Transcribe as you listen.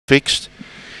fixed.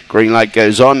 Green light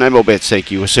goes on. No more bets, thank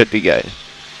you. We're set to go.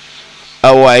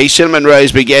 Away, Cinnamon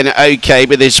Rose began okay,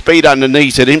 but there's speed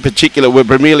underneath it. In particular with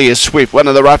Bromelia Swift, one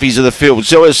of the roughies of the field.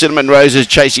 So is Cinnamon Rose is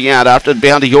chasing out after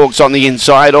Bounty Hawks on the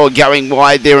inside, or going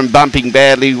wide there and bumping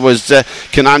badly was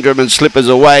Conundrum and Slippers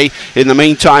away. In the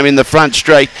meantime, in the front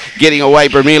straight, getting away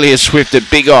Bromelia Swift at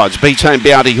big odds. Beats home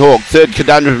Bounty Hawk. Third,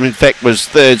 Conundrum, in fact, was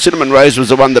third. Cinnamon Rose was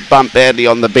the one that bumped badly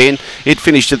on the bend. It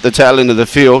finished at the tail end of the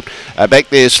field. Back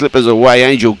there, Slippers away,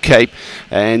 Angel Cape.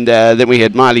 And then we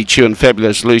had Miley Chew and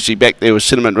Fabulous Lucy. Back there was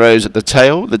Cinnamon Rose at the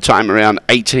tail. The time around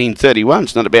 18:31.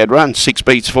 It's not a bad run. 6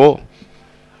 beats 4.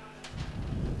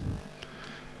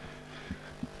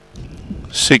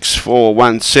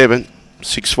 6-4-1-7.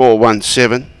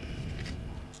 6-4-1-7.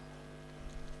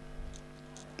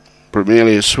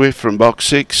 Bromelia Swift from box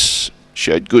 6.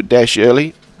 Showed good dash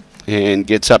early. And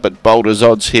gets up at Boulder's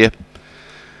odds here.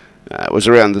 It was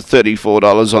around the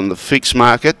 $34 on the fixed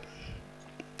market.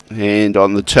 And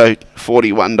on the tote,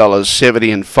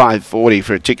 $41.70 and $5.40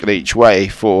 for a ticket each way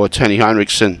for Tony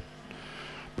Heinrichsen.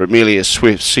 Bromelia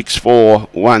Swift,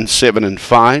 6-4-1-7 and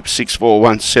 5.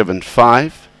 6-4-1-7,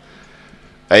 5.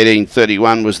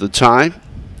 18:31 was the time.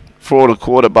 4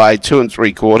 1/4 by 2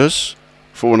 3/4.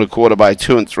 4 1/4 by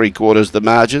 2 3/4 the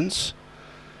margins.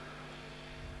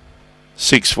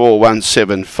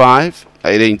 6-4-1-7, 5.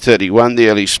 18:31. The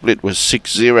early split was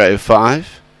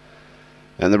 6-0-5.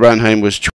 And the run home was